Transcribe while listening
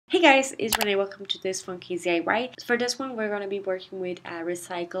Hey guys, it's Renee. Welcome to this phone case DIY. For this one, we're going to be working with a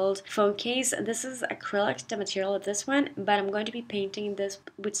recycled phone case. This is acrylic, the material of this one, but I'm going to be painting this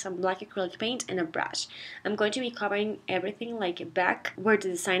with some black acrylic paint and a brush. I'm going to be covering everything, like back, where the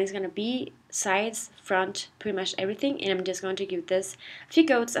design is going to be, sides, front, pretty much everything, and I'm just going to give this a few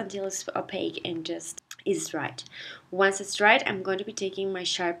coats until it's opaque and just is dried. Once it's dried, I'm going to be taking my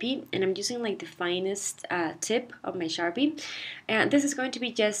Sharpie, and I'm using like the finest tip of my Sharpie, and this is going to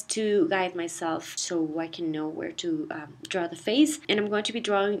be just to guide myself so I can know where to draw the face. And I'm going to be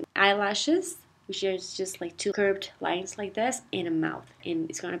drawing eyelashes, which is just like two curved lines like this, and a mouth, and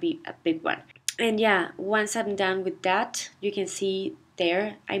it's going to be a big one. And yeah, once I'm done with that, you can see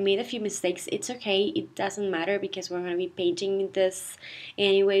there I made a few mistakes. It's okay, it doesn't matter because we're going to be painting this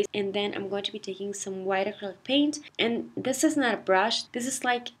anyways. And then I'm going to be taking some white acrylic paint, and this is not a brush, this is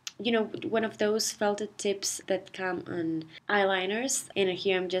like, you know, one of those felted tips that come on eyeliners, and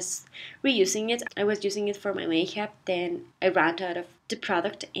here I'm just reusing it. I was using it for my makeup, then I ran out of the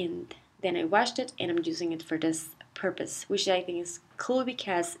product, and then I washed it, and I'm using it for this purpose, which I think is cool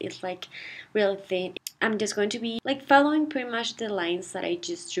because it's like really thin. I'm just going to be like following pretty much the lines that I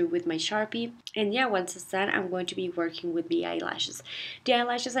just drew with my Sharpie. And yeah, once it's done, I'm going to be working with the eyelashes. The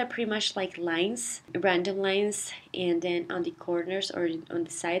eyelashes are pretty much like lines, random lines, and then on the corners or on the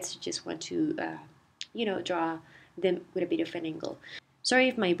sides, you just want to, draw them with a bit of an angle. Sorry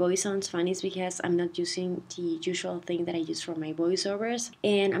if my voice sounds funny, it's because I'm not using the usual thing that I use for my voiceovers,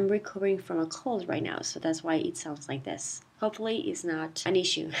 and I'm recovering from a cold right now, so that's why it sounds like this. Hopefully it's not an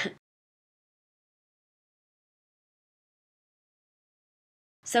issue.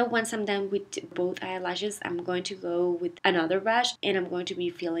 So once I'm done with both eyelashes, I'm going to go with another brush, and I'm going to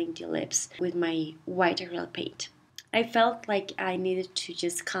be filling the lips with my white acrylic paint. I felt like I needed to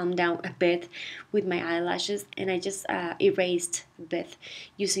just calm down a bit with my eyelashes, and I just erased a bit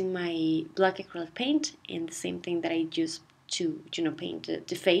using my black acrylic paint and the same thing that I used to paint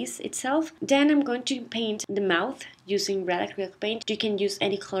the face itself. Then I'm going to paint the mouth using red acrylic paint. You can use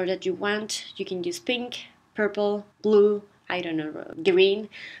any color that you want. You can use pink, purple, blue, I don't know, green,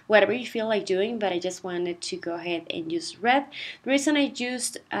 whatever you feel like doing, but I just wanted to go ahead and use red. The reason I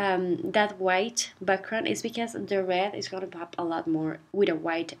used that white background is because the red is going to pop a lot more with a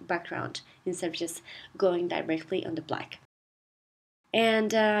white background instead of just going directly on the black.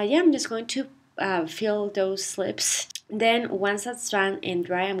 And yeah, I'm just going to fill those lips. Then once that's done and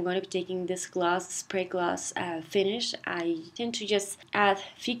dry, I'm going to be taking this gloss, spray gloss finish. I tend to just add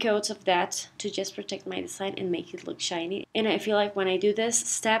a few coats of that to just protect my design and make it look shiny. And I feel like when I do this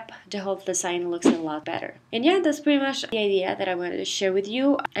step, the whole design looks a lot better. And yeah, that's pretty much the idea that I wanted to share with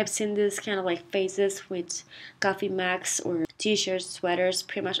you. I've seen this kind of like faces with coffee mugs or t-shirts, sweaters,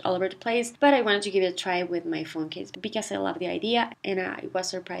 pretty much all over the place, but I wanted to give it a try with my phone case because I love the idea, and I was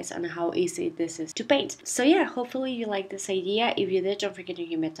surprised on how easy this is to paint. So yeah, hopefully you like this idea. If you did, don't forget to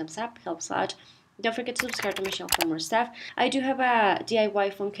give me a thumbs up, helps a lot. Don't forget to subscribe to my channel for more stuff. I do have a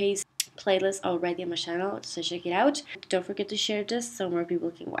DIY phone case playlist already on my channel, so check it out. Don't forget to share this so more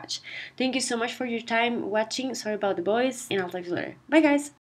people can watch. Thank you so much for your time watching. Sorry about the voice, and I'll talk to you later. Bye guys!